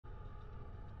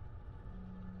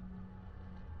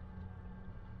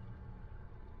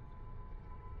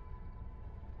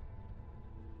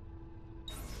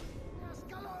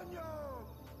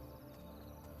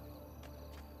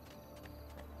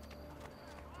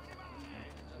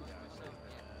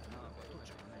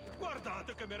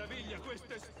Guardate che meraviglia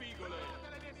queste spigole!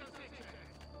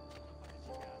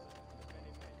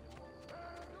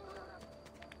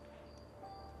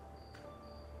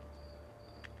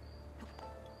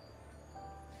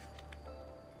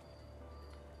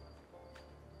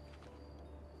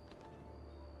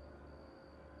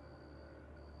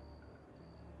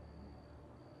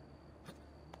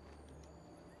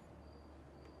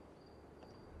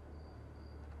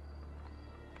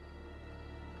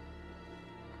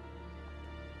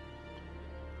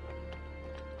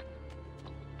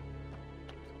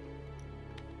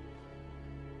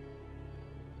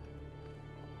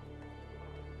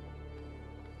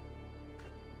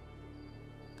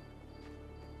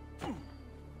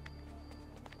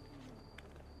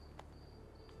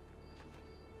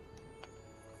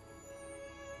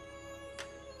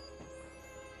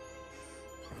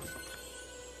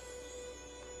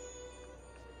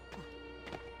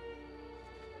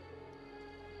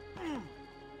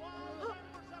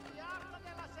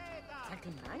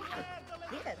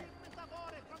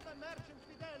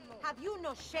 Have you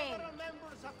no shame?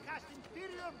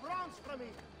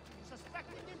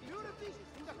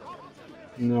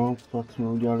 No, pak jsme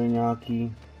udělali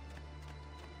nějaký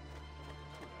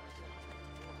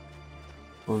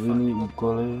povinný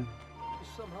úkoly.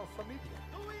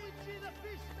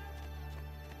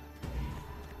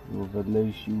 Nebo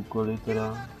vedlejší úkoly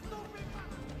teda.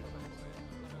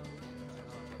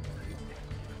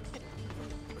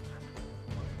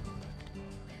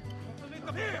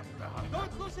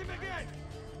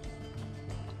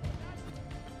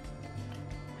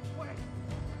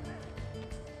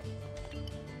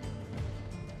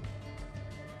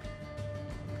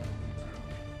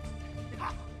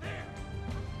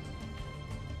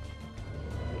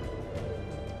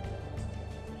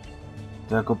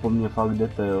 To jako po mně fakt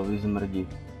jdete, jo, vy zmrdi.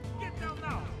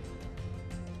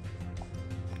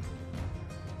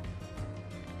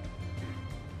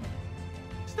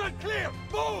 Stand clear!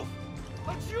 Move!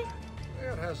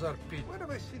 Where has our Pete? Where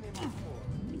have I seen him before?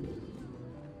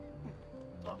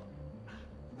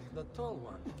 The tall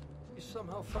one is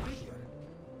somehow familiar.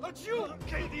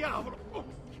 Che diavolo!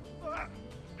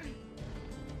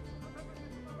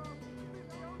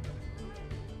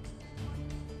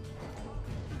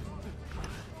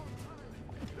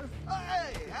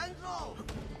 Hey, hands off!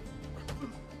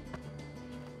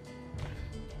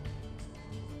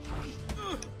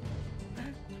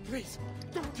 Please,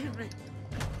 don't kill me!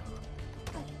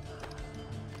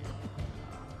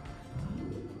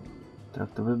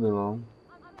 Tak to by bylo.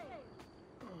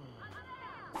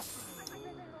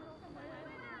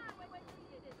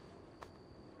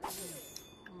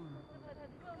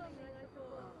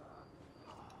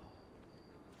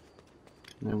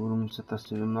 Nebudu muset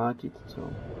asi vymlátit, co?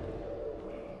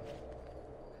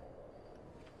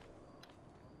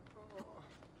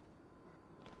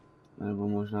 Nebo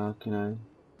možná taky ne.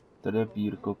 Tady je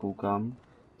pírko, koukám.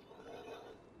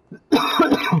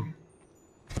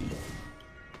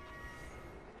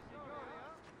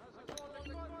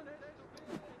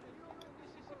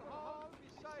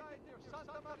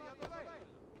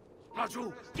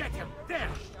 Laggiù! Get him!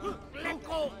 There! Let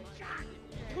go!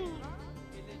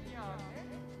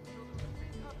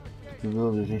 To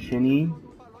bylo vyřešený.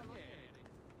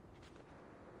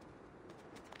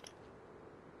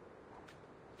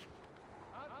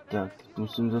 Tak, teď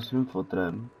musím za svým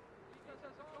fotrem.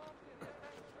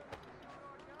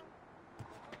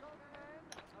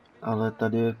 Ale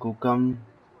tady je, koukám,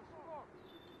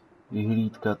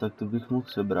 vyhlídka, tak to bych mohl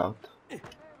sebrat.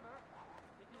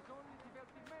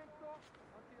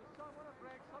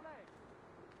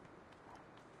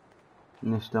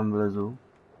 Než tam vlezu.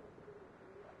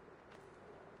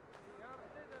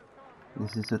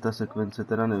 Jestli se ta sekvence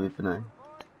teda nevypne.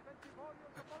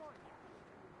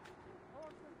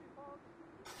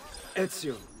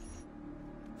 Ezio.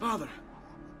 Father,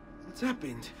 what's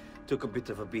happened? Took a bit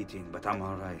of a beating, but I'm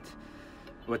all right.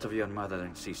 What of your mother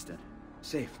and sister?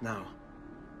 Safe now.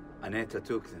 Annetta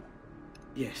took them.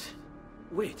 Yes.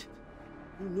 Wait.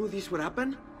 You knew this would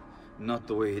happen? Not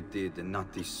the way it did, and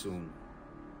not this soon.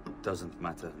 Doesn't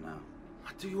matter now.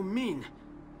 What do you mean?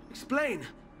 Explain!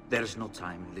 There's no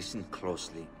time. Listen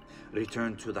closely.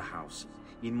 Return to the house.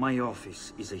 In my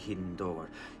office is a hidden door.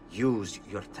 Use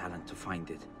your talent to find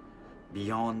it.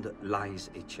 Beyond lies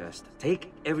a chest.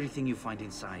 Take everything you find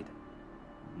inside.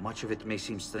 Much of it may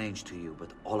seem strange to you,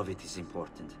 but all of it is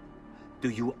important. Do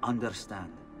you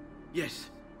understand? Yes.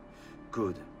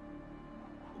 Good.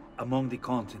 Among the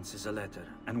contents is a letter,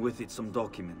 and with it some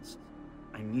documents.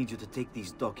 I need you to take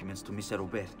these documents to Mr.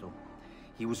 Roberto.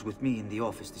 He was with me in the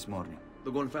office this morning.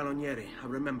 The Gonfaloniere, I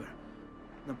remember.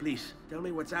 Now please, tell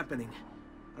me what's happening.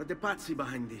 are the pazzi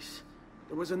behind this.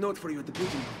 There was a note for you at the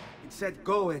pigeon. It said,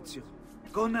 Go, Ezio.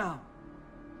 Go now.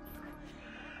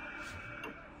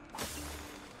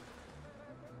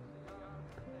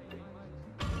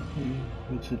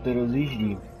 Teď se to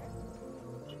rozjíždí.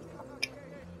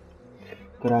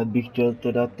 Akorát bych chtěl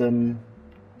teda ten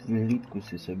vyhlídku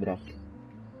si sebrat.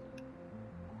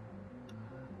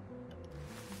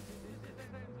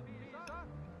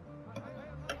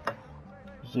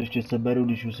 To ještě seberu,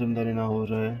 když už jsem tady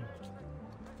nahoře.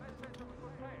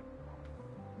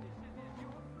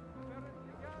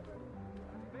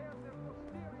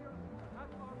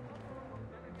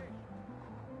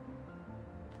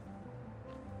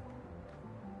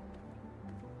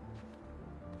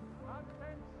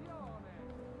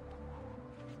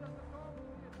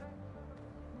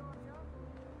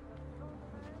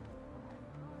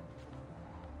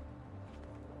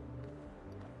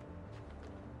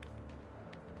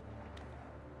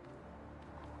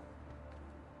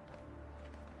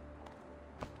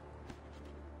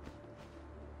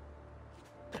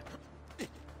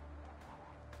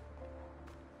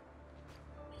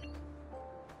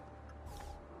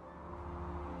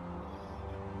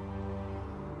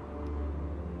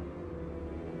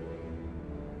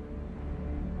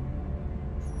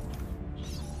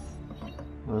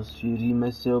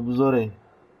 Rozšíříme si obzory.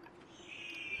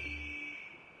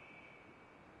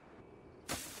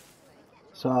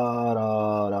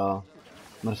 Sárára.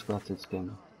 Mrzkla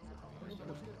ceckem.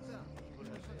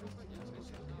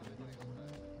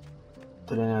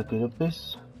 Tady je nějaký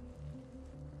dopis.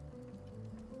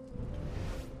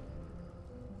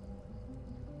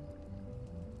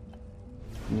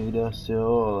 Někde asi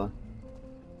jo, ale...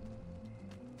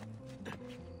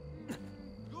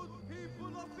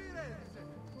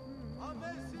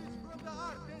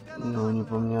 No, oni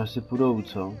po mně asi půjdou,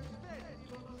 co?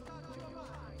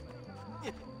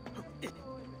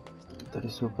 Tady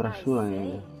jsou prašule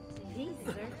někde.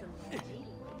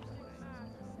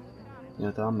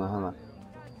 Je tamhle, hele.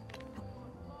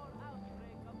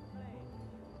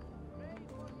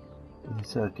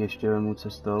 Se jak ještě vemu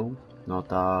cestou? No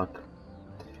tak.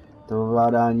 To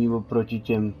ovládání oproti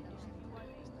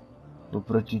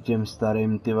těm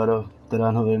starým,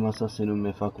 teda novým asasinům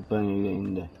je fakt úplně někde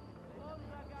jinde.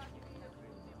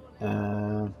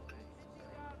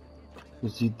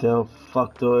 Musíte ho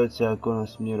fakt to věc jako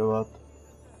nasměrovat.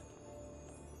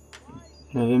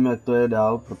 Nevím jak to je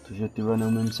dál, protože ty vole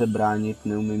neumím se bránit,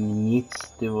 neumím nic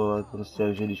ty vole,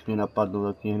 prostě že když mě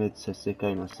napadlo, tak mě hned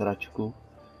sesekají na sračku.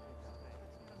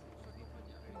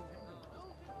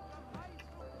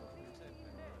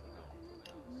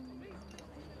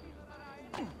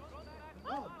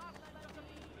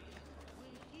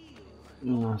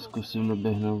 No, zkusím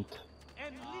doběhnout.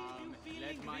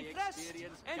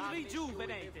 and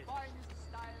rejuvenated.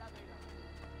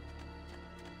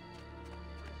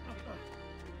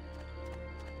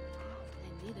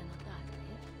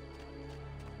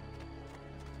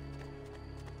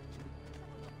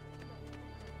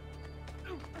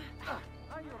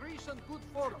 My recent good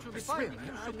fortune finding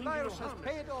you suppliers has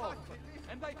paid off,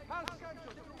 and I can't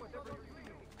just do whatever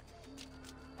you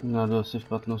do. Nádal si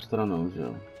špatnou stranou, že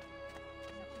jo?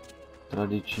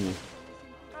 Tradičně.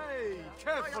 Hey,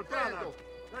 careful, brother.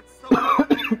 That's the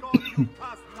way you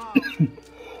passed now.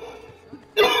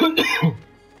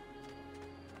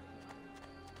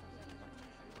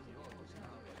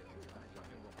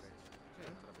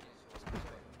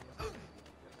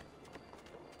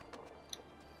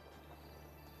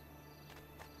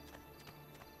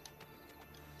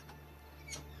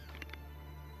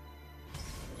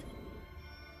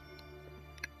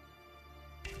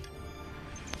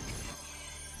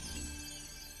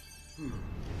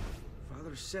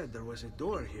 Father said there was a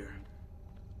door here.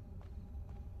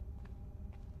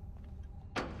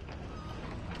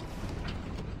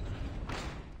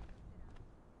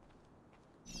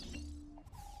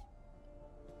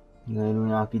 Nejdu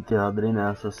nějaký ty hadry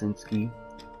neasasinský.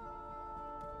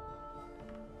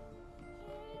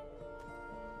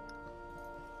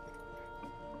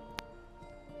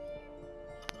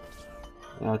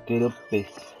 Nějaký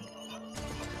dopis.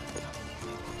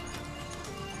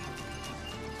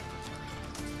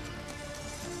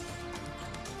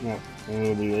 No,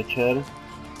 dobrý večer.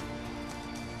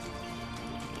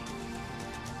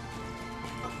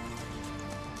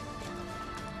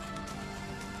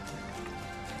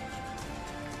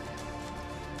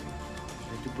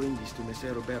 To bring this to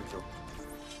Messer Roberto.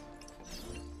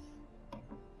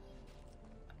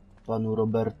 Panu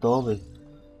Robertovi.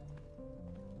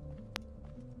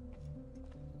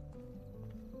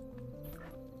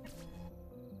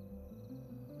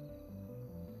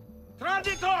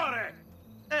 Traditore!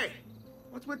 Hey,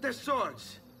 What's with the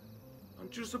swords?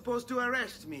 Aren't you supposed to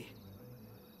arrest me?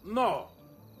 No.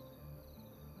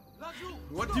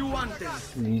 What do you want then?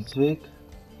 Výcvik.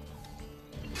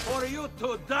 For you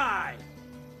to die.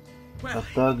 A Well,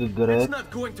 tak it's Greg.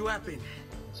 not going to happen.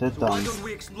 Co je So why tam? don't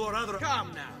we explore other...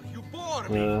 Come now, you bore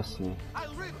To me. je jasně.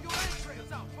 I'll rip your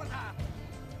entrails out for that.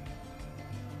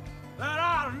 There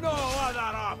are no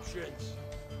other options.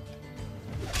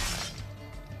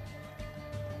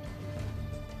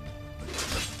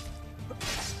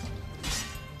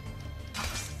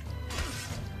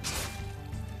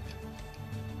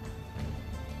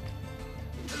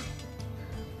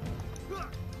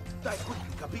 Dai qui,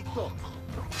 capito?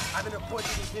 I'm an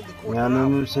appointment in the court. Já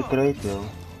neumím se krejt, jo.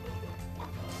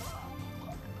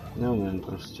 Neumím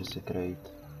prostě se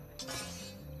krejt.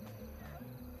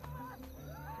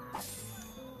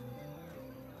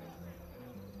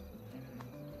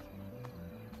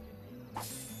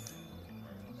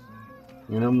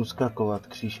 Jenom uskakovat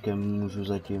křížkem můžu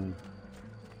zatím.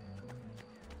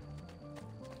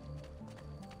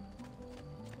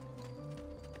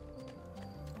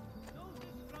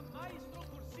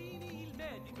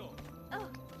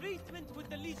 Treatment with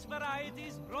the least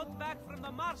varieties brought back from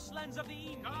the marshlands of the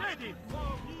East.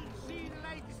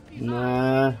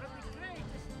 Ne.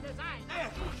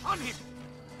 On him.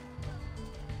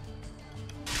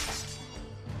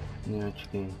 Ne,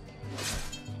 počkej.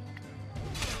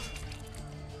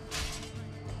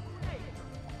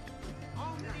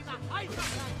 Only the height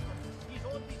of life is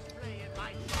on display in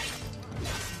my sight.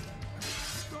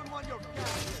 Don't want your cat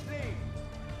to play.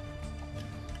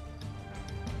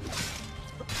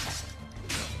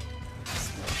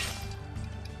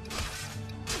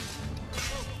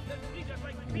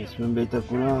 Nesmím být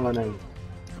tak unávaný.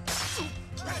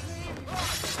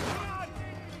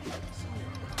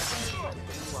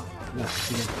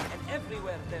 Jasně.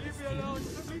 Everywhere there is steel.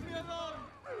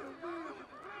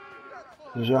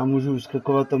 Takže já můžu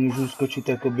uskakovat a můžu skočit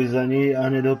jakoby za něj a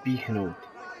hned ho píchnout.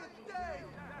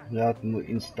 Dát mu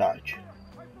instáč.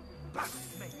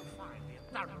 May you find the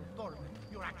eternal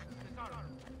torment your actions deserve.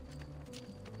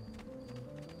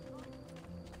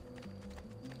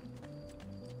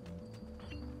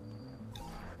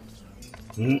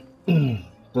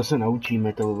 To se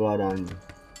naučíme, to ovládání.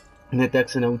 Hned jak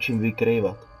se naučím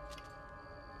vykrývat.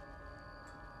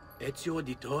 Ezio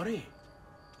Auditore?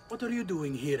 What are you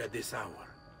doing here at this hour?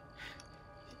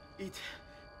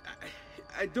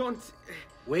 I don't...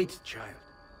 Wait, child.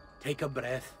 Take a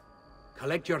breath.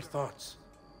 Collect your thoughts.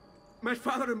 My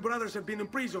father and brothers have been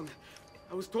imprisoned.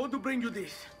 I was told to bring you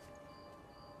this.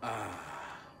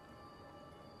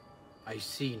 I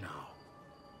see now.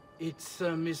 It's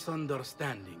a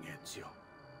misunderstanding, Ezio.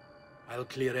 I'll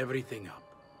clear everything up.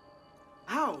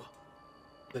 How?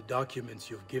 The documents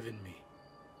you've given me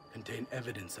contain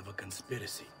evidence of a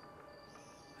conspiracy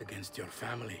against your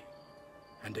family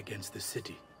and against the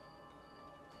city.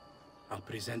 I'll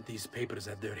present these papers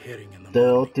at their hearing in the To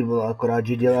jo, morning. ty vole, akorát,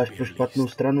 že děláš pro špatnou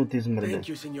stranu, ty zmrde. Thank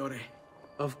you, signore.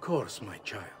 Of course, my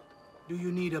child. Do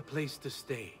you need a place to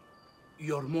stay?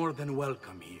 You're more than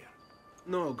welcome here.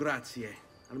 No, grazie.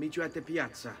 I'll meet you at the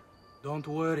piazza. Don't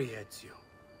worry, Ezio.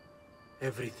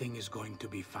 Everything is going to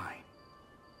be fine.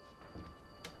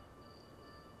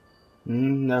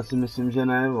 Já si myslím, že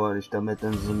ne, vole, když tam je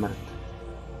ten zmrt.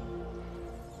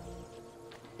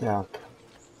 Tak.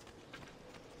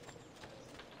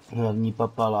 Hlavní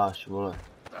papaláš, vole.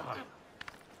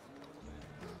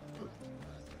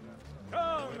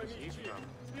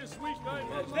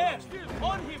 There,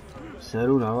 on him!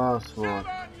 Seru na vás, vole.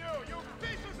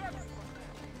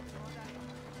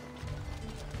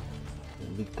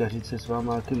 Vykařit se s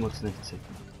váma taky moc nechci.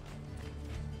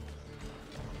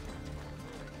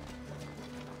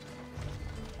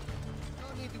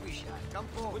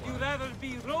 Would you rather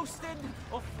be roasted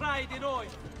or fried in oil?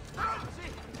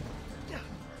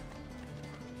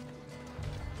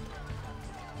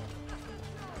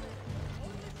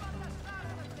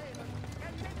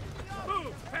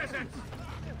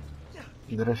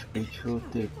 Drž piču,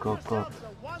 ty kokot.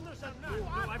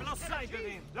 I've lost sight of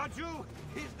him. Don't you?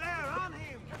 He's there on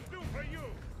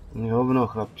him. Hovno,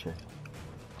 chlapče.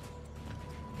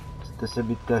 Chcete se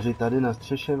bitkařit tady na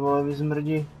střeše, vole, vy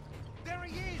zmrdi? There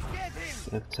he is. Get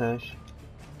him. Jak chceš?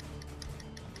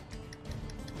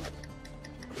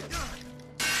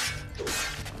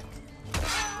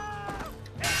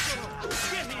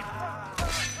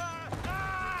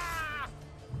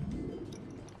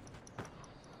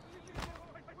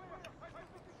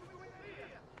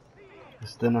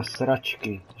 Jste na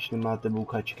sračky, když nemáte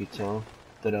bouchačky, co?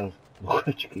 Teda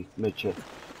bouchačky, meče.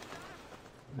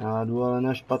 Já jdu ale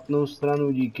na špatnou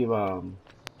stranu, díky vám.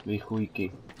 Vy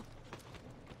chujky.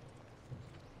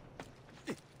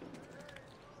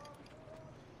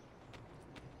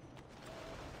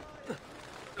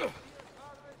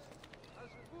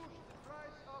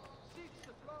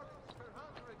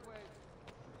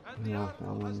 Já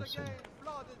mám se.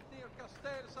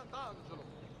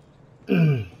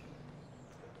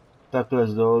 Takhle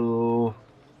z dolů.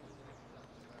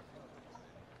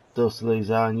 To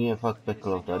slizání je fakt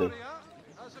peklo tady.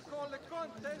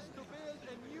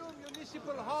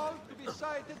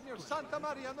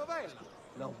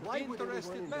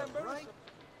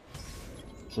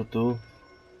 Co tu?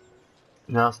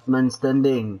 Last man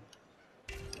standing.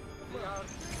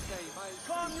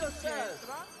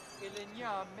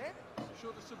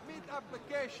 Should submit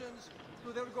applications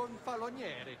to their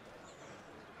gonfalonieri.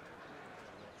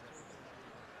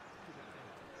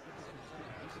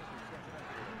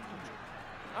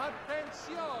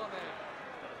 Attenzione!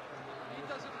 He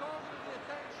doesn't come to the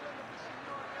attention of the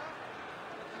signoria.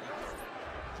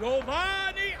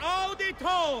 Giovanni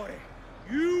Auditore,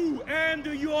 you and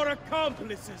your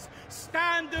accomplices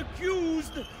stand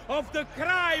accused of the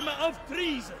crime of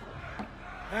treason.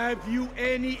 Have you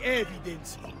any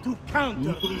evidence to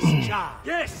counter this charge?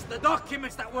 Yes, the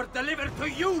documents that were delivered to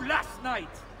you last night.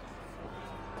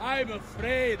 I'm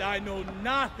afraid I know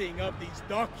nothing of these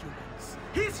documents.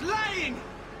 He's lying!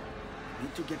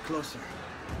 Need to get closer.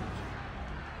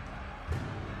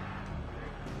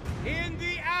 In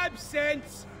the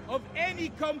absence of any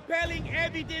compelling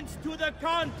evidence to the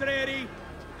contrary,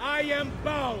 I am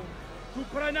bound to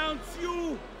pronounce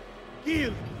you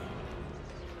guilty.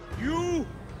 You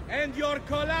and your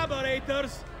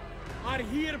collaborators are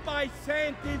hereby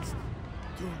sentenced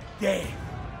to death.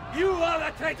 You are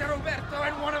the traitor, Roberto,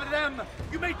 and one of them.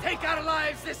 You may take our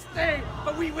lives this day,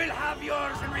 but we will have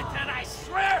yours in return, I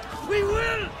swear! We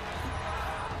will!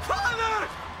 Father!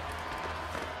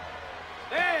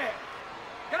 There!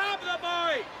 Grab the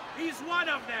boy! He's one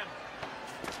of them!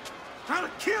 I'll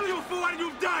kill you for what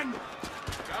you've done!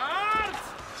 Guards!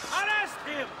 Arrest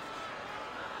him!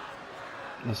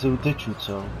 Já se uteču,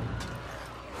 co?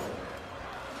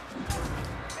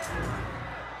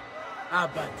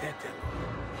 Abatetelo.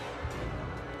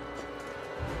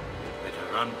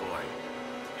 Better run, boy.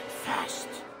 And fast.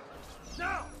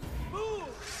 Now!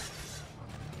 Move!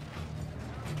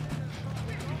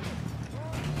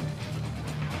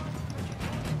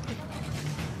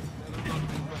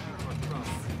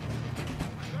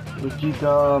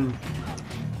 Utíkám.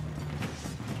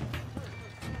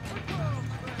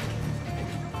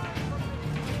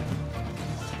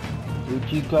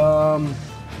 Utíkám.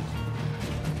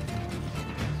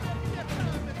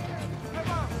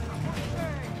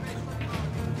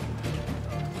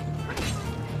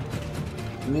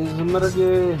 Mi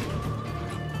zmrdí.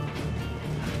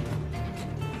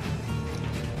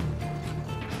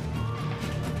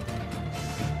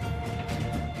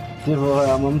 Ty vole,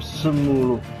 já mám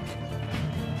smůlu.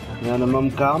 Já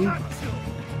nemám kam.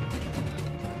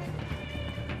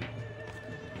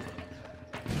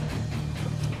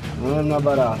 Jdem na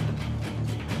barák.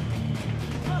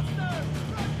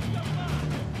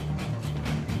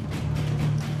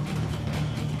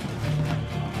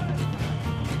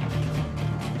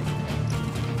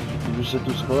 Můžu se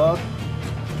tu schovat?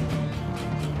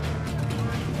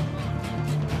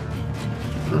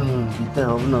 Víte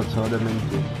hovno, co,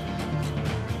 dementi.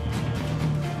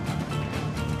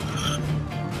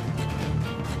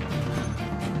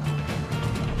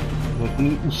 Jak mi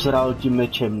usral tím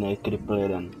mečem, ne, kripl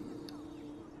jeden.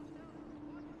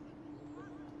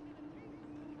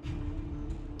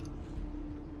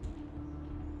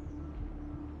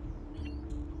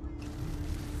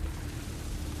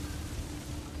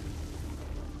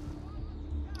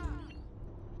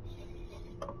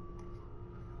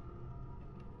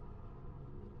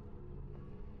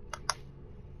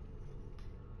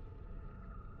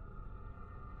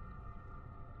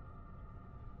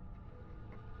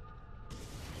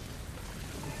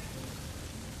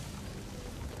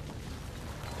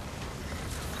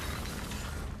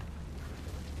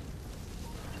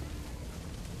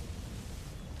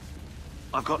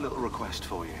 I've got a little request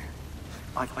for you.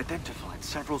 I've identified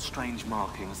several strange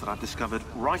markings that I've discovered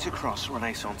right across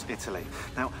Renaissance Italy.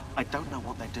 Now, I don't know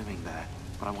what they're doing there,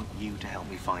 but I want you to help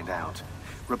me find out.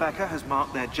 Rebecca has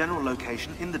marked their general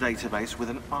location in the database with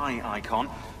an eye icon,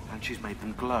 and she's made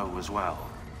them glow as well.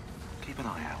 Keep an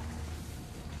eye out.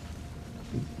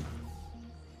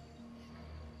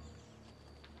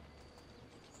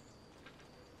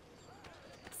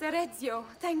 Sir Ezio,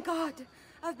 thank God.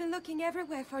 I've been looking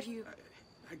everywhere for you.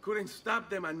 I couldn't stop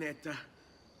them, Annetta.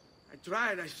 I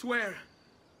tried, I swear.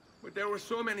 But there were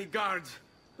so many guards.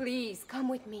 Please, come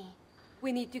with me.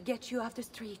 We need to get you off the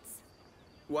streets.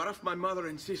 What of my mother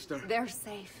and sister? They're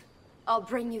safe. I'll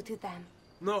bring you to them.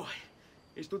 No.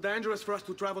 It's too dangerous for us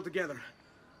to travel together.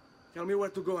 Tell me where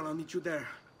to go and I'll meet you there.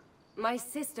 My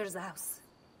sister's house.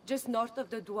 just north of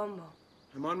the Duomo.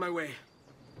 I'm on my way.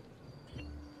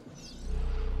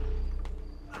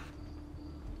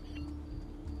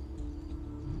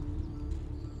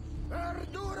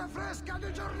 Verdura fresca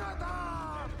di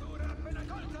giornata! Verdura appena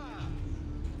colta!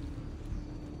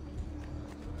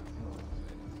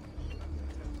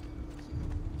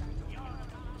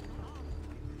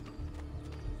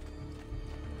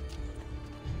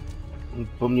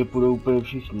 Po mně půjdou úplně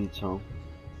všichni, co?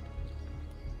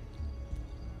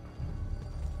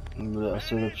 Bude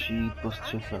asi lepší jít po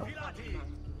střechách.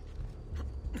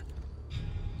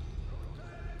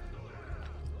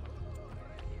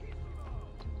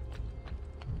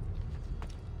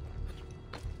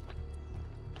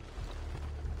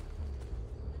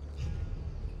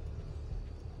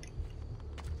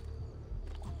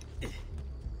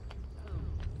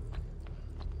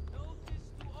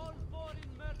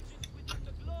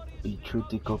 Píču,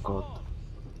 ty kokot.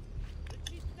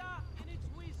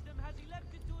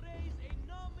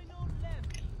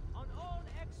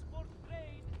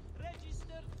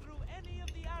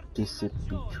 Ty si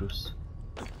píčus.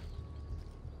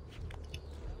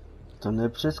 To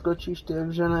nepřeskočíš, ty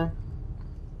evžene?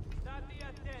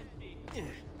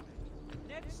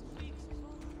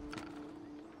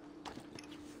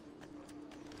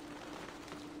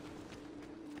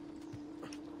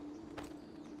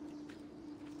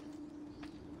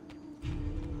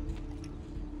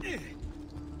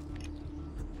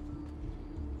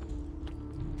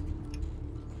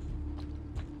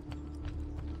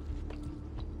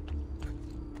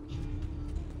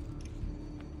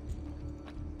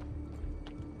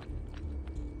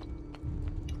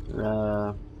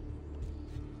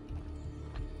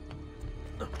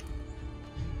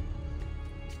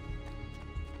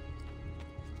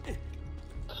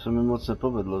 To se mi moc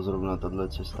nepovedlo zrovna tahle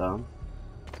cesta.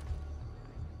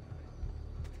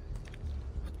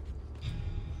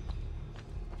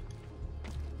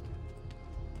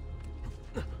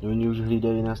 Oni už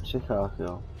hlídají na střechách,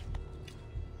 jo.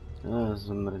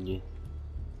 Zmrdi.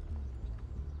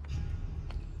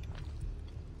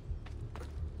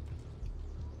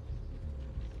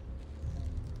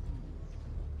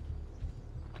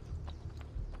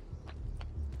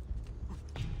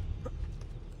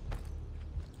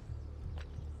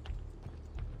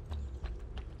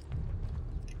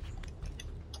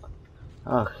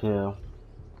 Ach jo.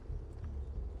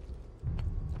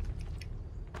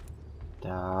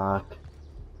 Tak.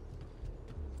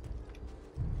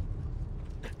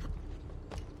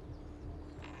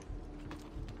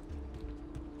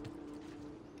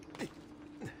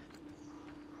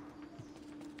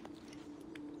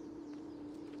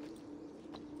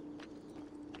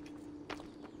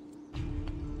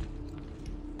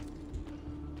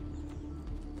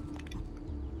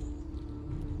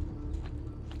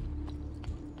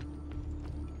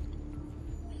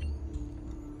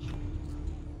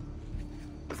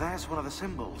 There's one of the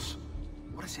symbols.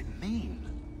 What does it mean?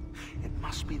 It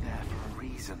must be there for a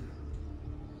reason.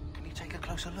 Can you take a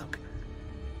closer look?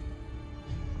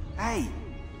 Hey!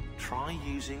 Try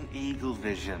using eagle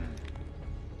vision.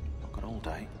 Not got all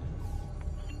day.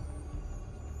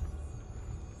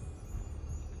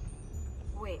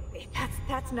 Wait,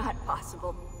 that's not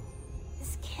possible.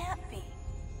 This can't be.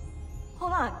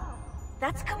 Hold on.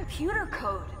 That's computer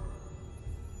code.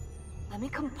 Let me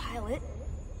compile it.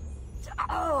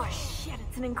 Oh, shit,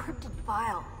 it's an encrypted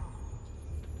file.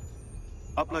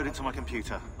 Upload it to my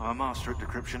computer. I'm a master at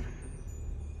decryption.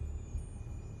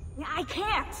 Yeah, I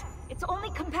can't! It's only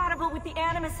compatible with the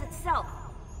Animus itself.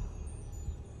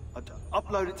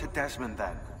 Upload it to Desmond,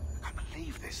 then. I can't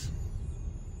believe this.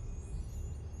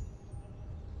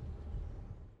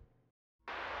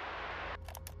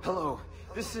 Hello,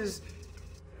 this is...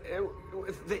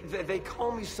 They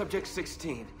call me Subject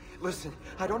 16. Listen,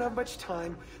 I don't have much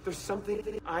time. There's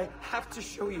something I have to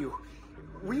show you.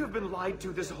 We have been lied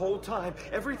to this whole time.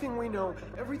 Everything we know,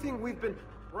 everything we've been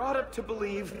brought up to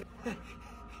believe,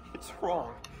 it's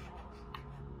wrong.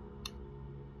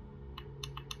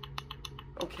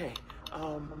 Okay,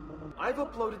 I've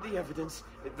uploaded the evidence,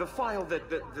 the file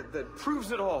that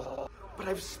proves it all. But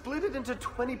I've split it into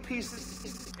 20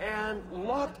 pieces and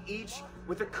locked each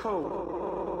with a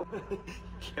code.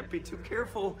 Can't be too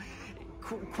careful.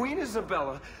 Queen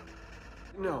Isabella.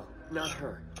 No, not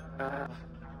her.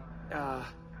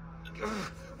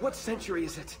 What century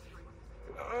is it?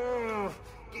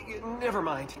 Never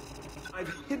mind.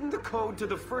 I've hidden the code to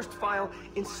the first file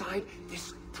inside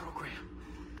this program.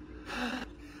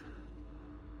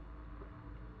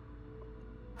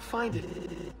 Find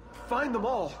it. Find them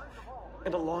all.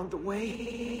 And along the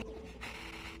way,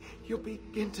 you'll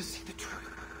begin to see the truth.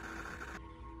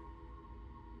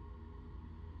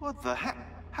 What the heck?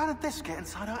 How did this get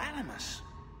inside our Animus?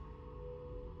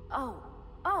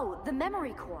 Oh, the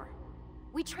memory core.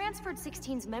 We transferred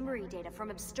 16's memory data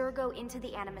from Abstergo into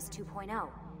the Animus 2.0.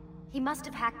 He must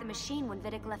have hacked the machine when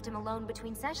Vidic left him alone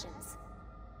between sessions.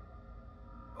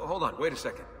 Oh, hold on, wait a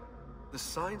second. The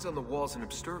signs on the walls in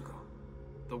Abstergo,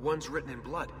 the ones written in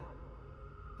blood,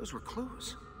 those were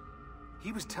clues.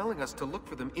 He was telling us to look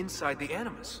for them inside the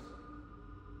Animus.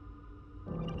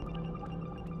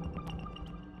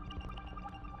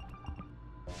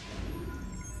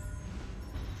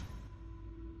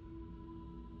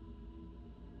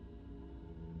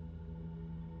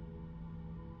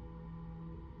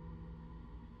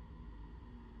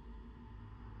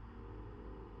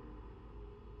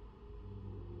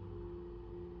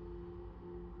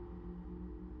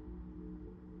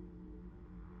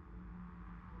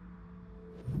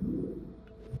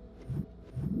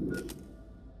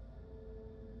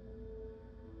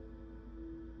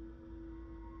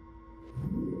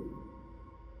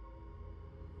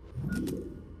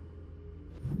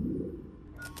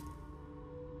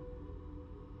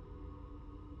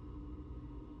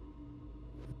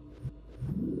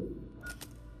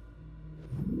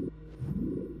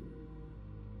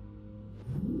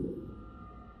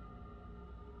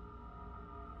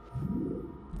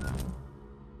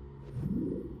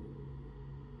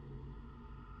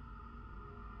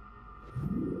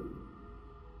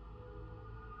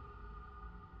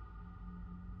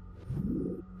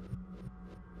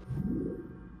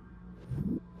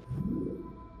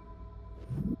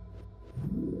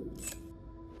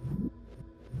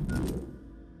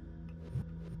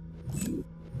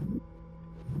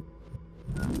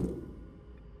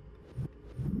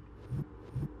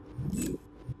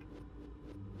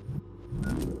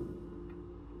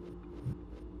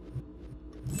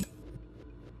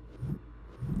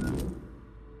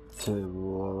 Ty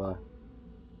vole.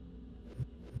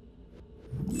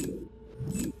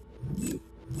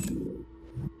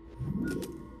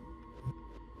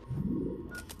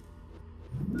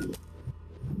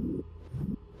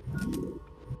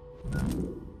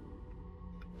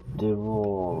 Ty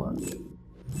vole.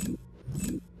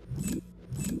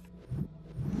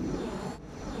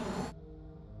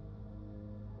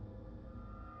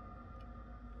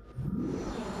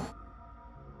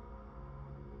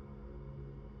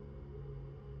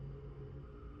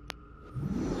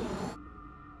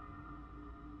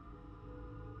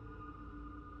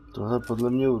 Tohle podle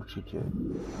mě určitě.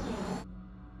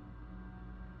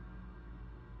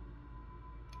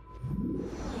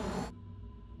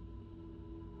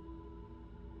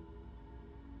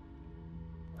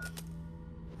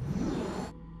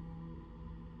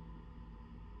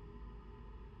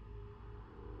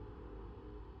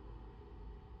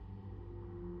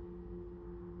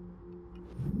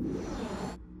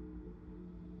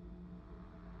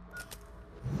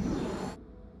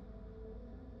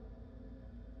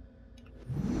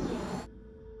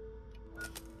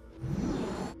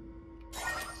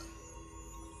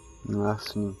 No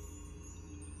jasný.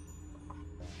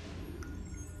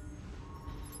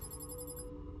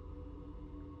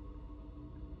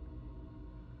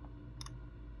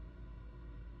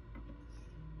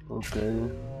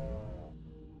 Okay.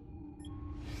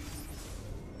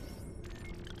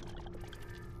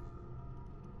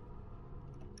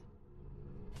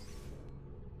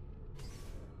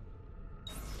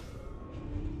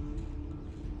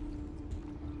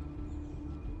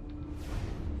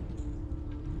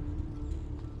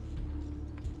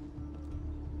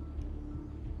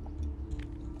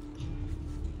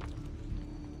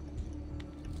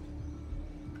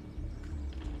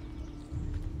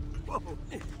 Whoa,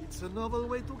 it's a novel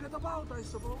way to get about, I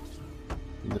suppose.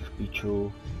 Drž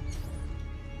piču.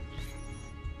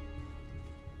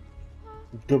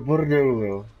 Do bordelu,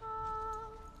 jo.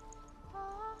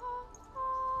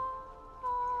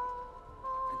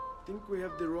 I think we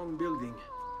have the wrong building.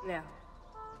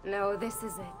 No, this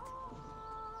is it.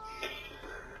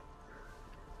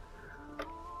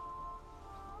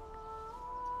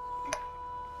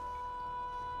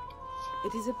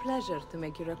 It is a pleasure to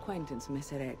make your acquaintance,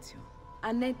 Messer Ezio.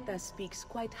 Annetta speaks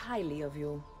quite highly of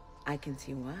you. I can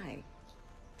see why.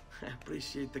 I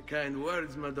appreciate the kind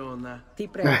words, Madonna. Ti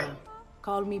prego.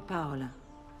 Call me Paola.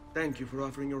 Thank you for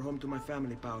offering your home to my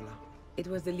family, Paola. It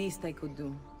was the least I could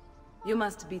do. You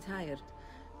must be tired.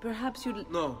 Perhaps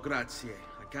you'd... No, grazie.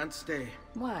 I can't stay.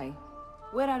 Why?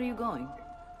 Where are you going?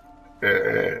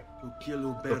 To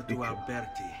kill Uberto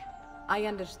Alberti. I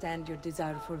understand your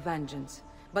desire for vengeance,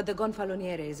 but the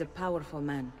Gonfaloniere is a powerful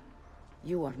man.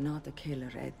 You are not a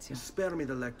killer, Ezio. Spare me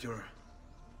the lecture.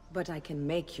 But I can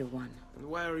make you one. And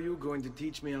why are you going to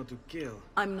teach me how to kill?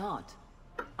 I'm not.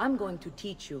 I'm going to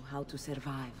teach you how to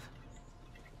survive.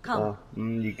 Come.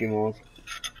 Díky moc.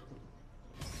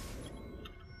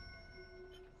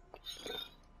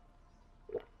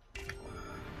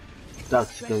 Tak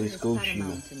si to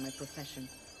vyzkoušíme.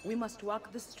 We must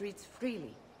walk the streets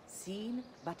freely, seen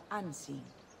but unseen.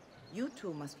 You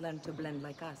two must learn to blend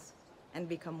like us, and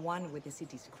become one with the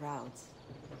city's crowds.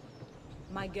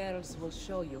 My girls will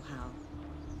show you how.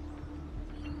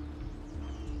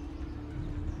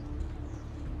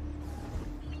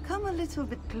 Come a little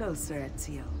bit closer,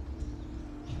 Ezio.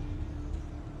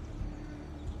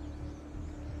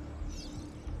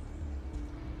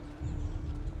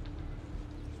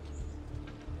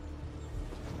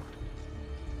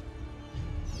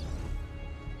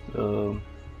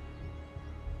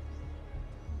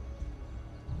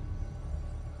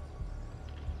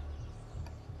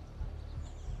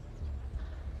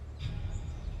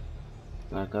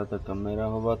 Nějaká ta kamera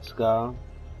hovacká.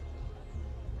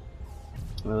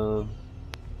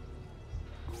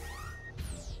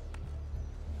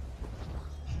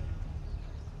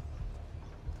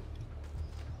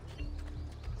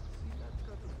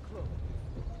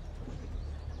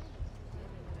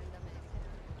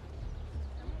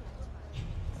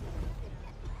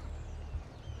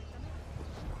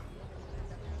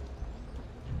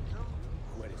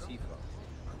 Where is he from?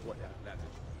 What that is.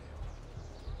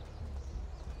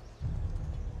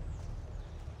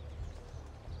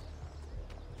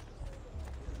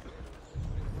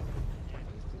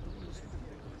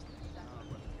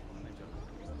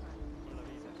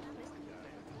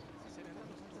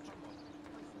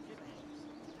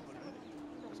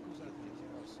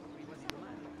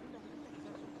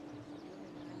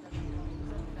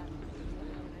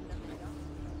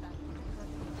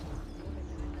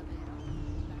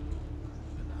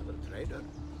 Trader?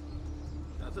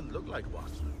 Doesn't look like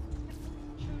one.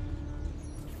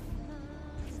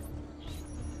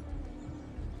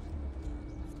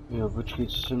 Jo, počkej,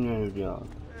 co jsem měl udělat?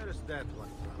 Where is that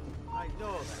one from? I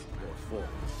know that your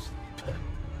force.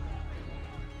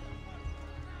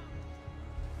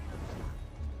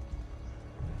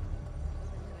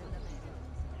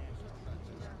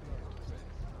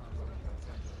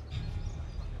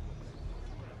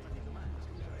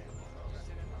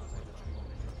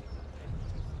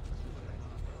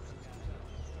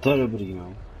 To je dobrý,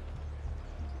 no.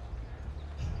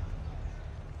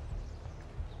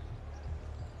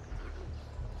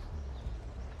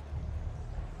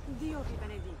 Dio ti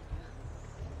benedica.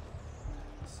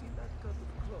 See that cut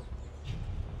of cloth?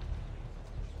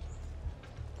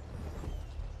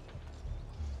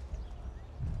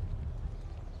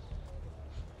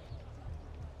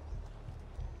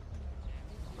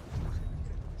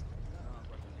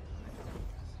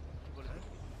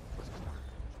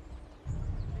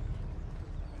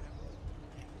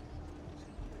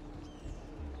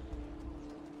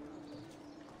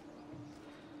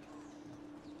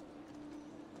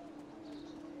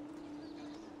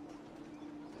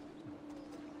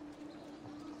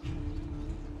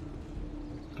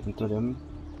 Kam to jdem?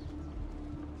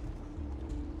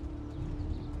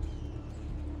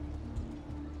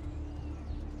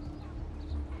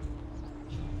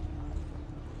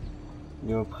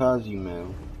 Jo, obcházíme,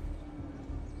 jo.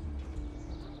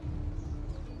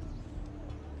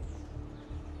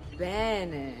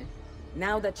 Bene.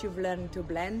 Now that you've learned to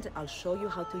blend, I'll show you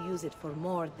how to use it for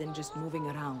more than just moving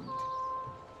around.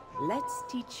 Let's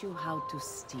teach you how to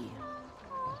steal.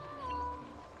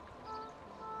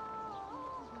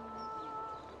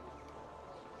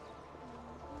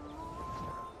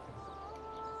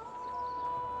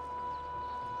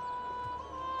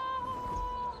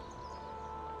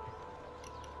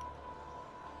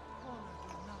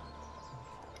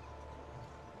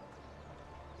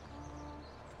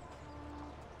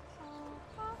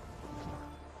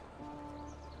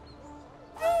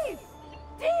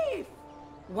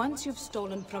 Once you've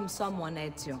stolen from someone,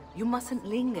 Ezio, you mustn't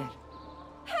linger.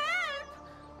 Help!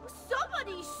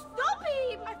 Somebody stop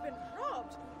him! I've been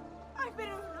robbed! I've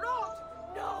been robbed!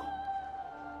 No!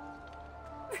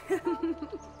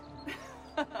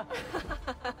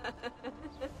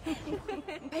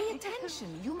 Pay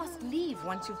attention. You must leave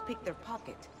once you've picked their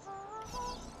pocket.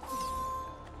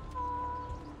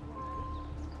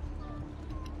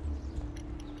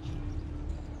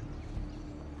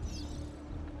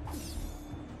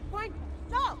 Wait!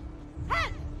 No!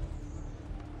 Help!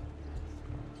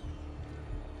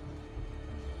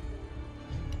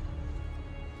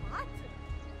 What?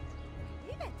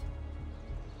 Leave it!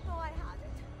 No, I had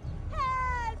it.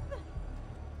 Help!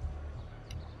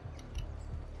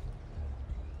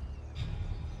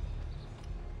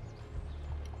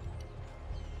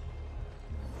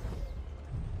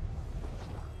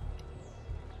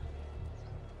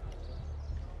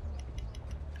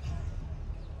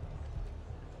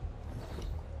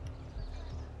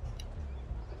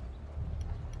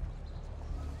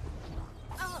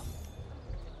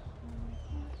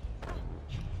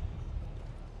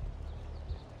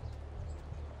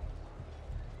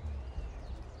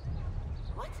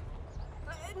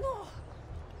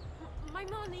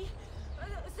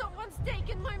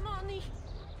 money.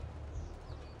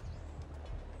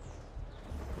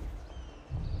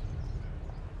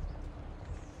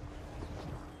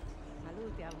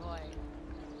 Salute a voi.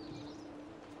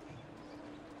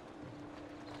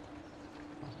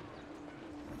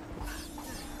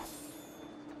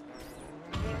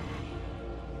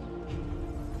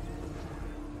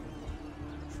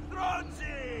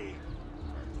 Stronzi!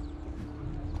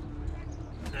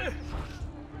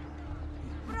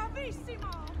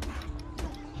 Bravissimo!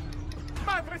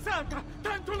 Madre Santa!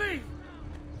 Time to leave!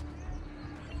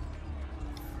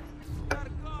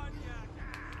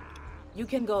 You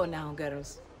can go now,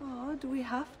 girls. Oh, do we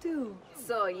have to?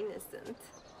 So innocent.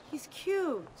 He's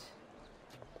cute.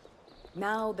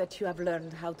 Now that you have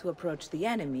learned how to approach the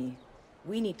enemy,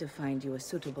 we need to find you a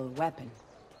suitable weapon.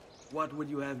 What would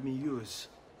you have me use?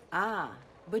 Ah,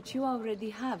 but you already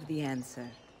have the answer.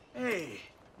 Hey,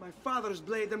 my father's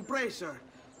blade and bracer.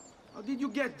 How did you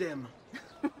get them?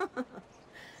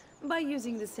 By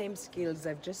using the same skills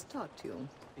I've just taught you.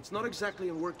 It's not exactly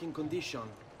in working condition.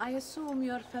 I assume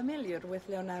you're familiar with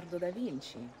Leonardo da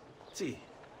Vinci. See,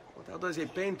 but how does a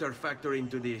painter factor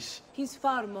into this? He's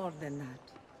far more than that.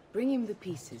 Bring him the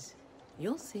pieces.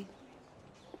 You'll see.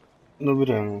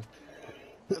 Dobré, no.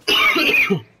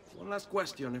 One last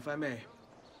question, if I may.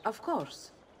 Of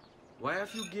course. Why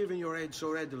have you given your aid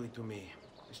so readily to me,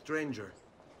 a stranger?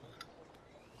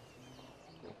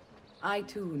 I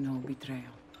too know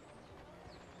betrayal.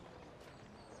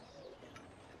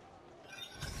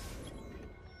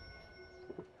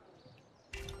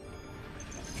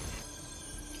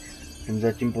 Jsem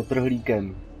za tím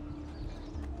potrhlíkem.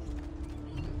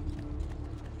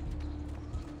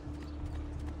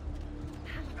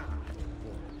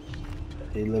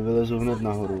 Tyhle vylezu hned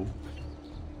nahoru.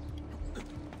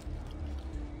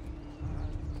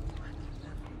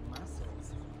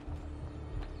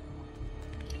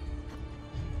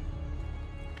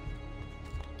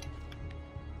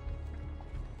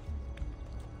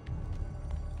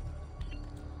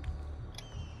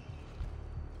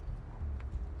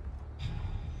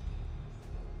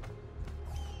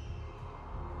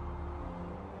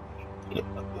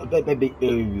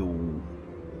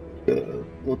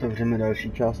 Otevřeme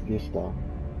další část města.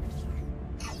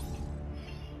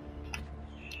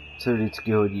 Se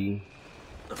vždycky hodí.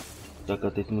 Tak a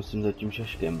teď musím za tím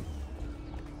šaškem.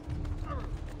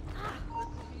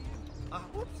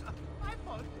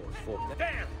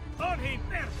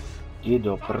 Jdi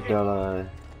do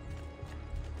prdele.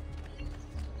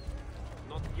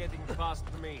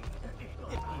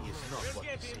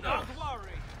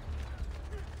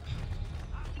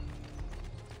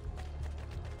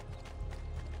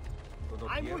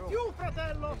 I'm with you,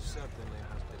 fratello! He certainly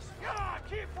has this. Yeah,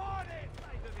 keep on it!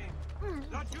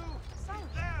 Not you!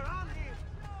 Sit there, on him!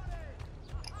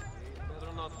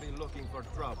 Better not be looking for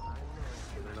trouble.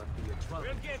 Better not be a trouble.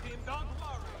 We'll get him, don't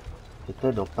worry!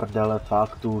 Jděte do prdele,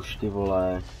 fakt už, ty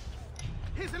vole.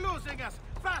 He's losing us!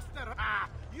 Faster! Ah!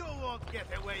 You won't get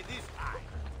away this time!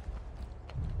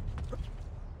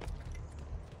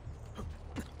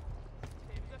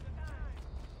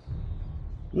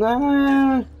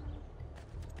 Ne.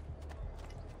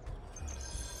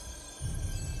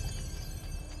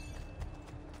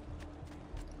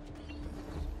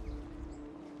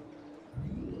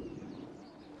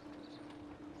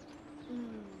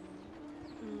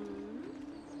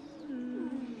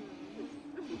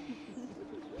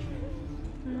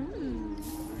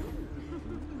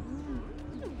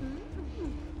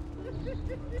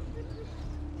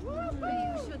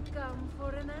 You should come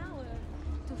for an hour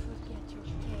to forget your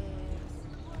cares.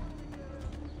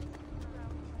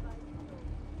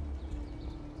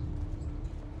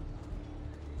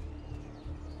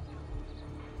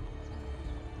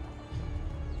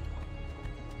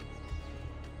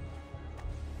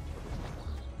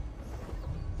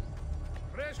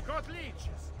 Fresh cut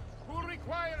leeches. Who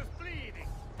requires bleeding?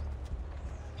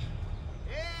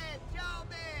 Hey, ciao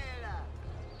bella!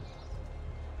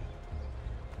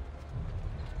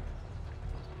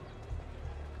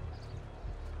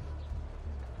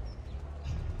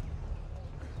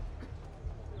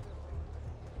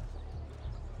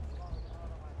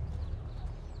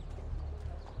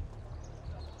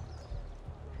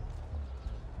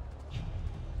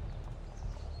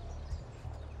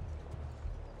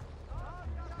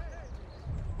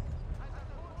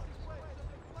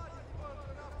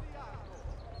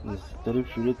 Tady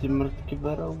všude ty mrtky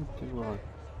berou, ty vole.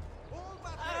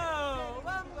 Oh,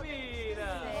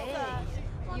 bambina! Say,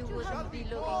 you wouldn't be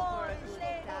looking for a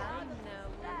good time now,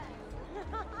 would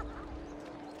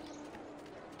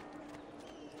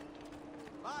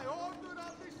By order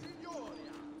of the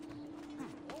Signoria!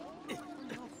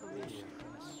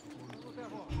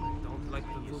 Don't like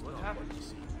the look. What happened?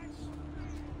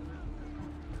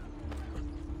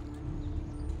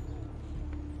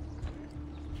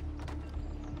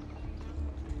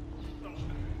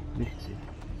 Nechci.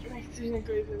 Nechceš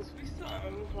několik ten svůj sám,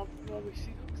 hlavně bych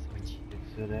si to svačí.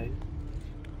 Co dej?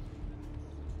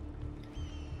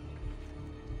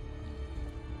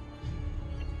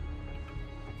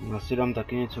 Já si dám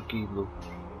taky něco k jídlu.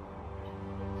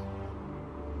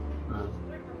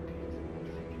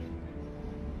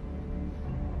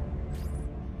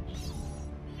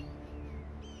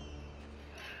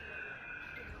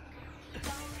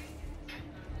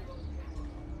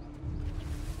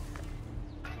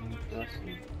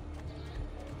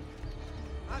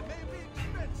 I may be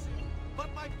expensive, but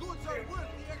my goods are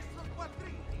worth the extra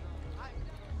quattrini. I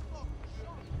never saw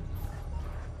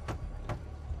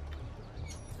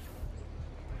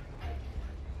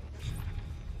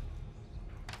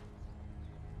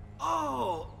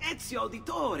Oh, Ezio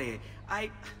Auditore! I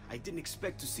didn't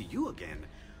expect to see you again.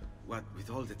 What with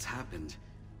all that's happened.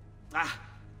 Ah,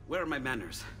 where are my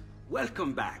manners?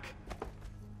 Welcome back.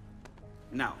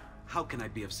 Now, how can I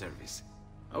be of service?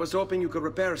 I was hoping you could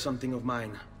repair something of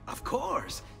mine. Of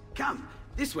course! Come,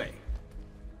 this way!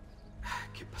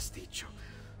 Che pasticcio.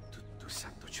 Tutto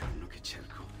santo giorno che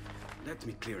cerco. Let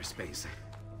me clear a space.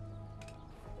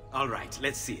 Alright,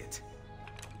 let's see it.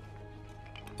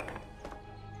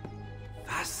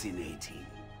 Fascinating.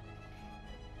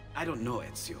 I don't know,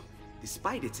 Ezio.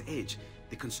 Despite its age,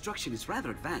 the construction is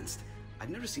rather advanced. I've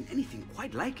never seen anything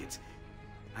quite like it.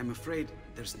 I'm afraid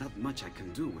there's not much I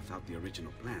can do without the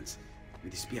original plans. Mi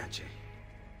dispiace.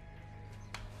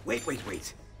 Wait.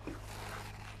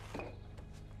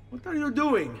 What are you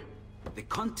doing? The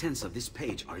contents of this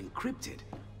page are encrypted,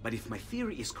 but if my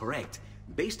theory is correct,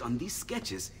 based on these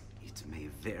sketches, it may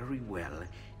very well...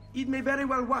 It may very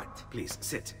well what? Please,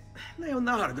 sit.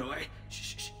 Leonardo,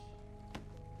 Shh.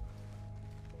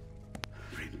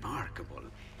 Remarkable.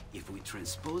 If we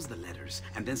transpose the letters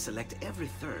and then select every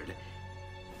third...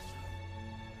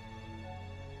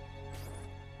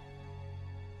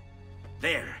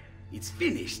 There! It's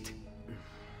finished!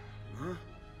 Huh?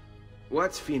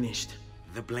 What's finished?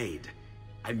 The blade.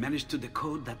 I managed to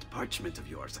decode that parchment of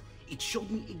yours. It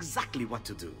showed me exactly what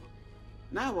to do.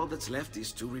 Now all that's left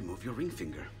is to remove your ring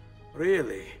finger.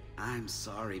 Really? I'm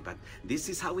sorry, but this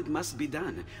is how it must be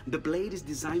done. The blade is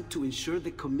designed to ensure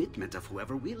the commitment of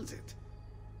whoever wields it.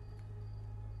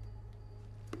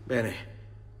 Bene.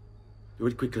 Do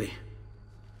it quickly.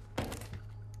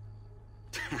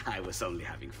 I was only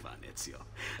having fun, Ezio.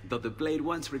 Though the blade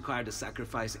once required a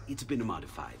sacrifice, it's been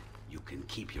modified. You can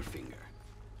keep your finger.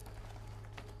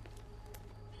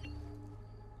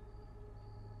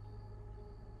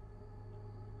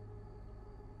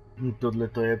 Tohle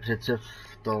to je přece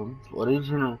v tom, v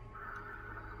originu,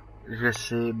 že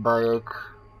si Bajek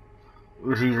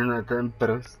uřízne ten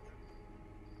prst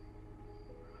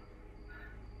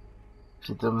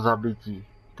při tom zabití.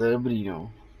 To je dobrý,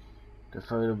 no. To je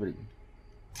fakt dobrý.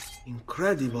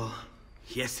 Incredible.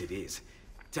 Yes, it is.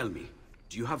 Tell me,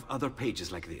 do you have other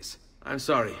pages like this? I'm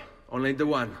sorry, only the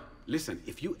one. Listen,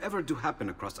 if you ever do happen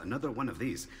across another one of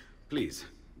these, please,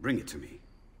 bring it to me.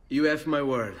 You have my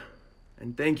word.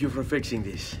 And thank you for fixing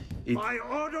this. By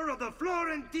order of the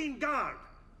Florentine Guard!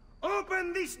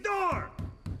 Open this door!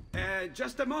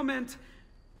 Just a moment.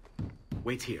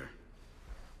 Wait here.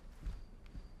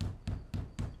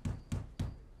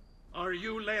 Are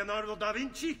you Leonardo da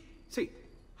Vinci? See,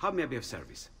 how may I be of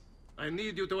service? I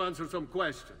need you to answer some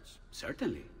questions.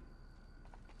 Certainly.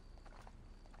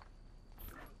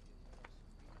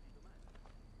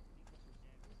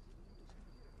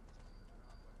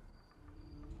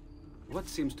 What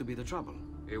seems to be the trouble?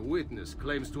 A witness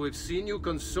claims to have seen you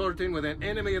consorting with an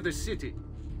enemy of the city.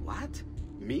 What?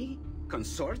 Me?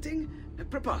 Consorting?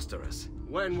 Preposterous.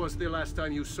 When was the last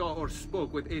time you saw or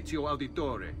spoke with Ezio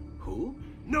Auditore? Who?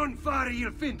 Non fare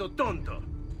il finto tonto!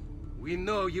 We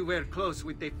know you were close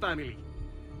with the family.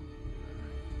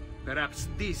 Perhaps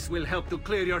this will help to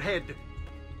clear your head.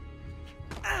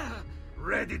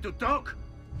 Ready to talk?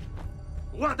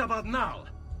 What about now?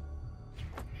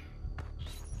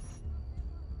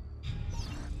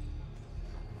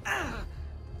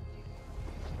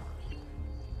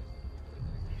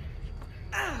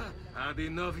 Had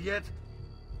enough yet?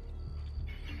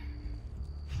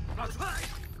 That's right!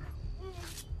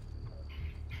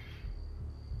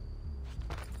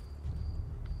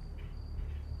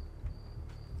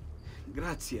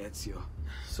 Grazie, Ezio.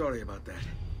 Sorry about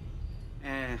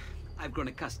that. I've grown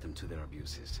accustomed to their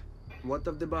abuses. What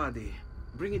of the body?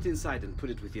 Bring it inside and put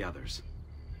it with the others.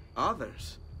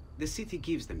 Others? The city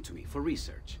gives them to me for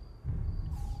research.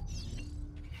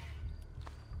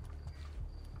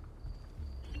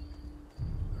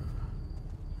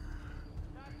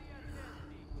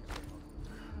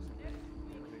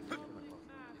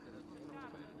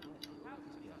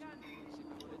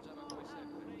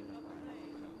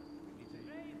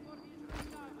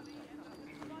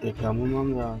 Někam mu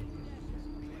mám dát.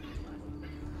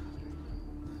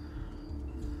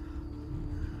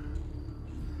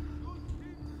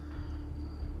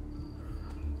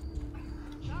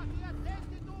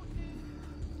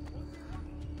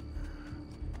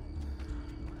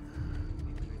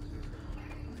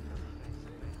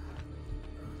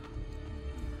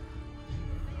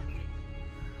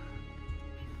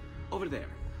 Over there.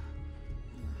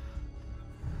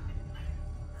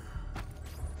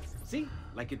 See?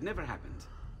 Like it never happened.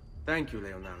 Thank you,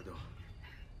 Leonardo.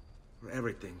 For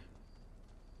everything.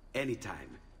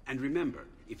 Anytime. And remember,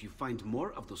 if you find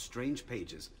more of those strange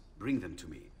pages, bring them to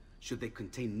me. Should they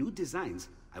contain new designs,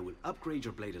 I will upgrade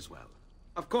your blade as well.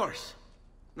 Of course.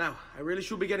 Now, I really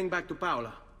should be getting back to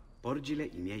Paola. Porgile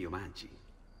I miei omaggi.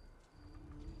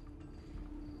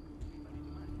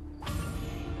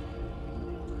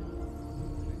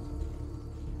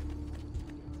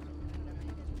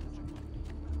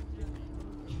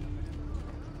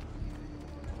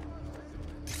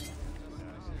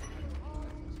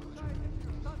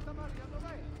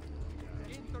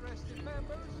 Interested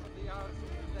members of the Arte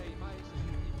dei Maestri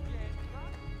di Pietra.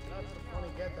 That's a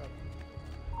funny getup.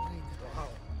 Wow,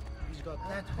 he's got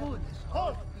that hood.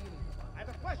 Hold! I have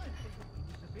a question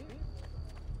for you.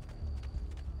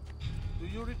 Do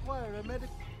you require a medic?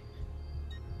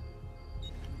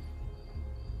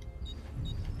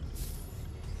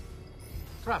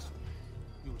 Trust me,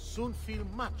 you'll soon feel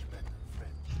much better,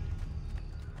 friend.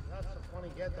 That's a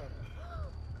funny getup.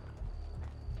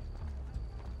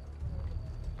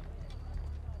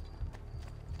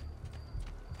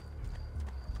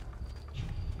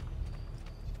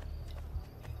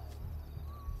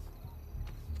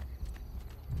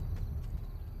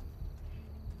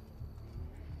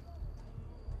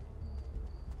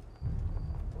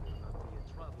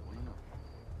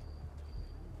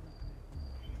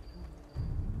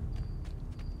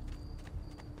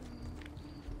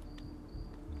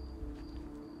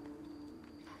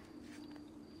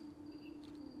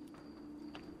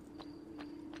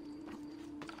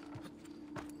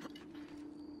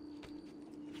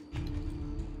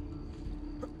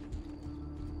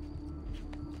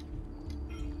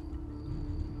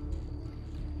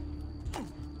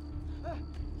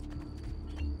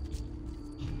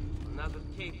 Another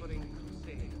capering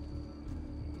crusade.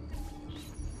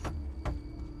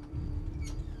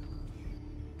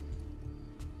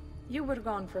 You were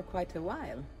gone for quite a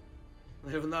while.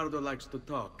 Leonardo likes to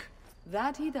talk.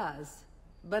 That he does,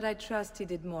 but I trust he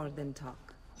did more than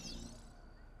talk.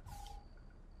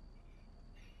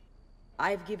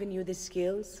 I've given you the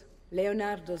skills,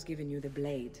 Leonardo's given you the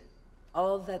blade.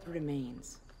 All that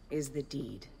remains is the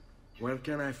deed. Where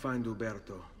can I find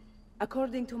Uberto?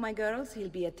 According to my girls, he'll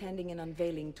be attending an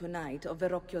unveiling tonight of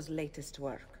Verrocchio's latest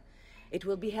work. It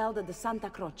will be held at the Santa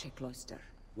Croce cloister.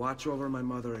 Watch over my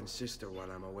mother and sister while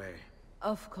I'm away.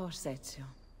 Of course, Ezio.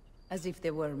 As if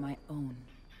they were my own.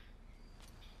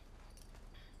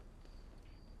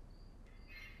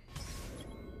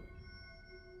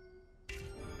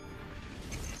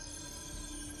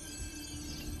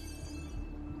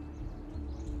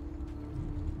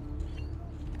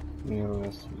 Jo,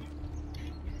 jasně.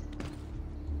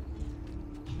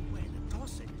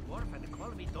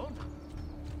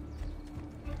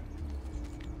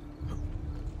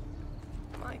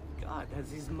 My God,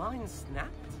 has his mind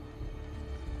snapped?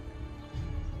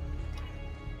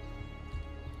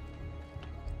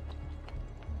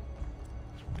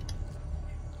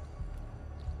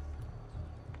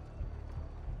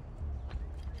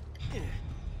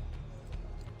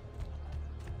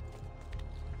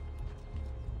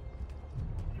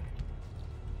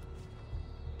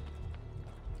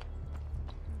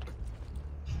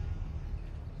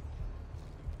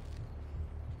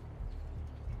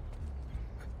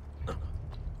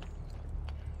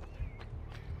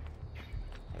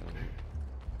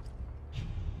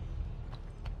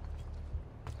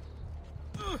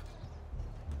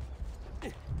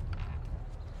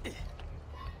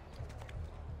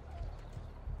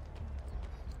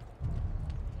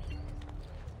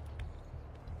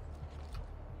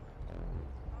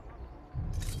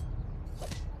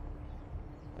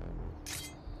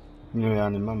 No, já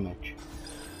nemám meč.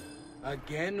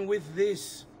 Again with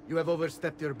this? You have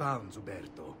overstepped your bounds,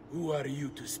 Uberto. Who are you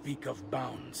to speak of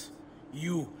bounds?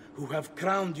 You, who have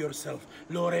crowned yourself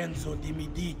Lorenzo di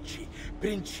Medici,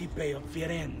 Principe of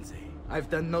Firenze. I've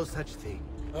done no such thing.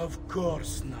 Of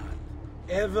course not.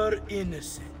 Ever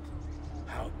innocent.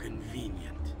 How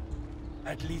convenient.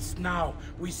 At least now,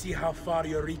 we see how far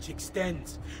your reach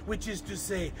extends, which is to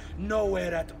say,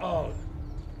 nowhere at all.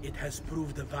 It has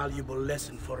proved a valuable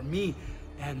lesson for me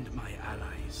and my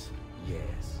allies.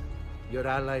 Yes. Your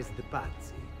allies, the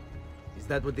Pazzi. Is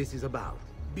that what this is about?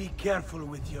 Be careful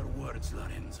with your words,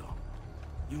 Lorenzo.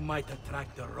 You might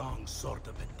attract the wrong sort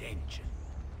of attention.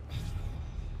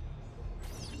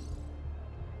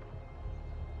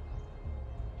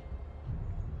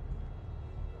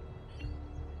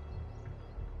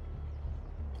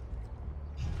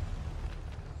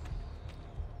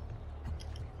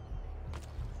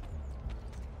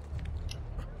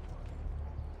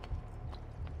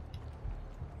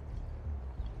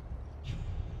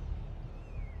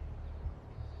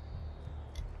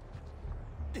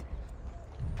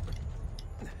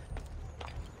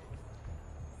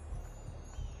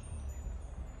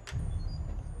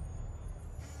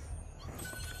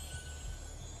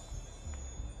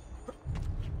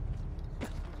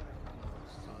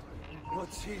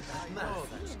 What's he that man?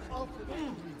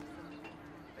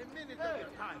 A minute at a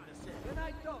time, Can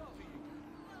I talk to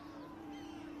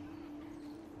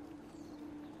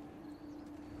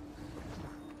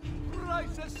you?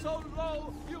 Prices so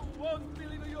low, you won't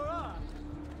believe your eyes.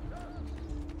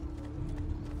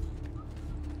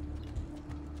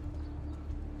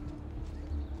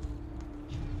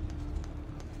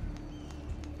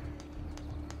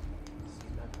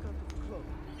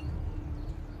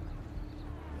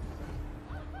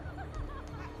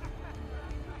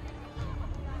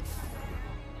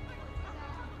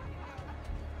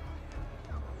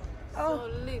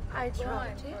 Oh, I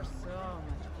dropped it. So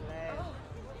much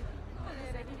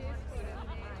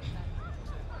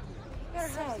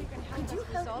Say, could you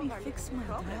help me fix my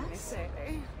dress?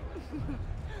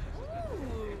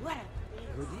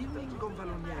 Good evening,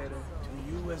 Gonfaloniere. To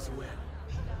you as well.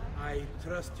 I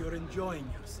trust you're enjoying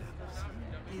yourselves.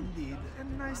 Indeed, a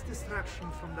nice distraction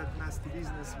from that nasty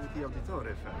business with the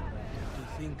Auditore family. To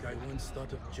think I once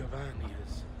thought of Giovanni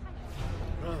as...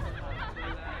 brother.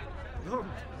 Don't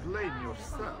blame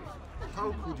yourself.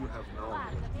 How could you have known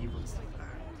what evils he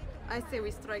planned? I say we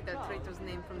strike that traitor's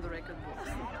name from the record books.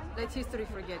 Let history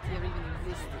forget he ever even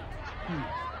existed.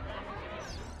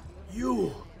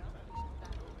 You!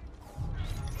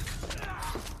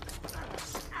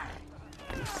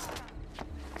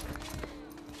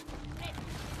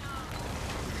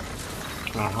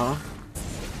 Aha.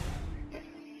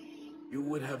 You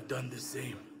would have done the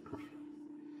same.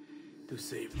 To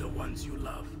save the ones you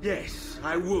love. Yes,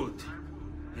 I would.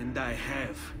 And I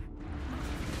have.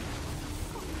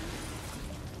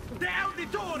 The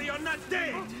Auditori are not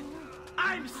dead!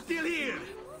 I'm still here!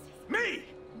 Me!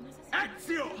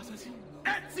 Ezio!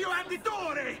 Ezio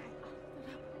Auditore!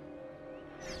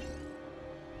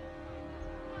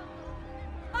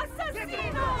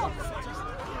 Assassino!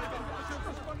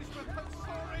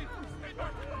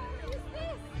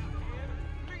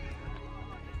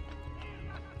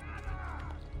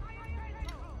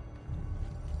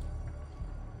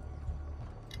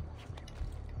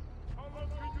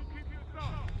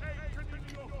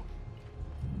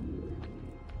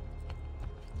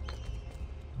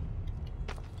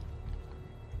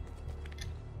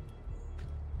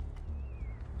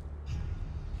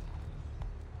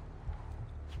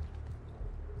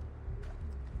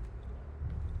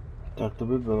 Tak to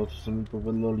by bylo, co se mi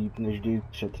povedlo líp než kdy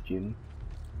předtím.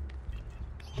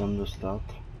 Se tam dostat.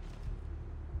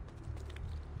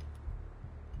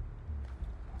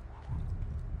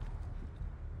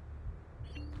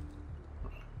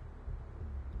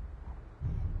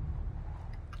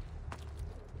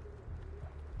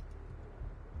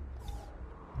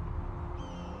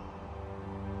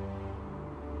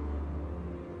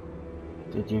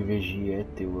 To těch věží je,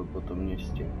 ty vole, po tom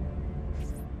městě.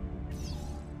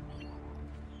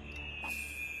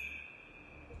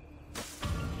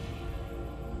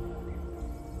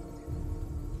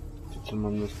 Teď se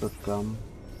mám dostat kam?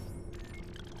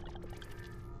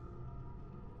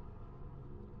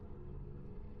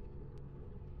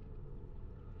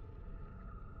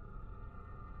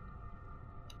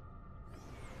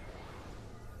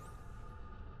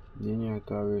 Je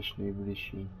nějaká věž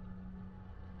nejbližší.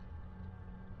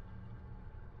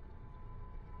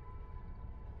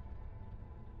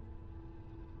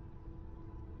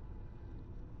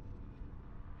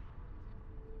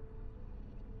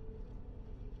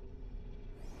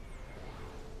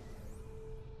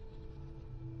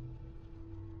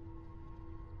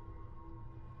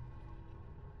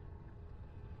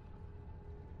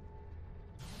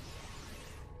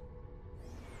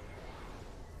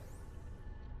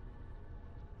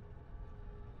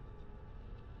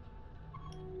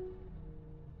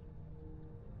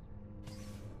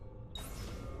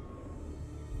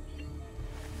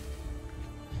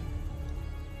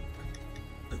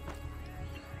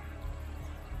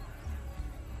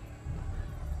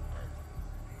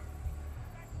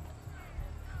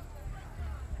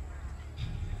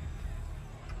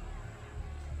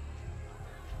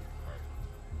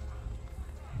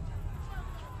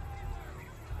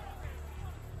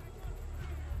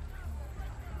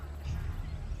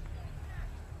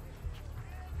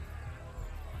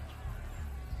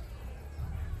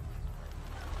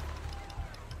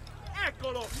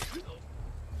 kolo!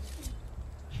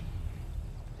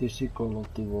 Ty jsi kolo,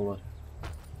 ty vole.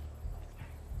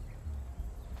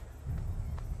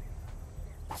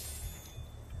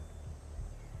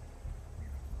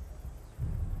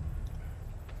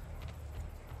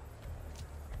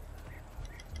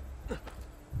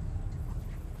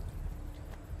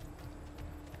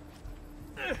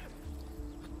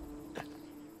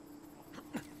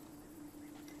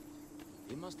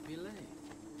 He must be late.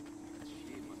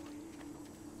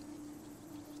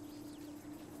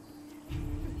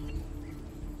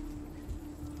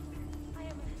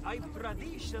 I've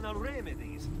traditional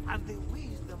remedies and the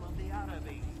wisdom of the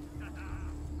Arabic.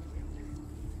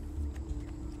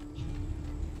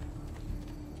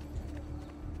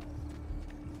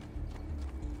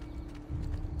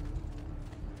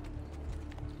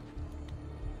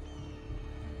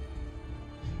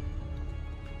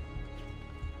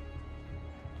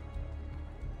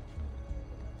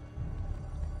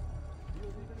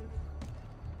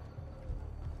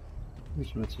 My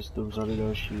jsme cestou vzali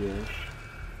další věž.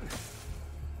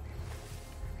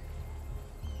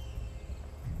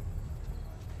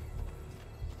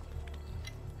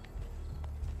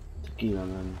 Taky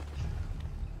vemem.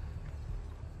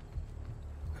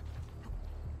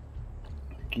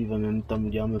 Taky vemem, tam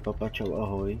uděláme papačau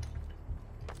ahoj.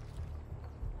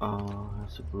 A já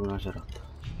se půjdu nažrat.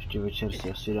 Ještě večer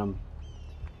si asi dám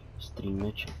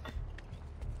streameček.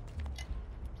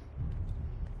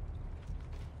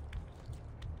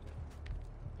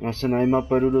 Já se najím a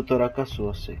pojedu do Torakasu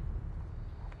asi.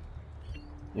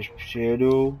 Než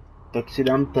přijedu, tak si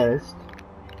dám test.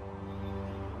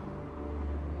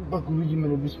 Pak uvidíme,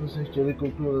 kdybychom se chtěli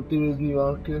kouknout na ty vězný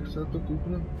války, jak se na to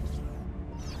koukneme.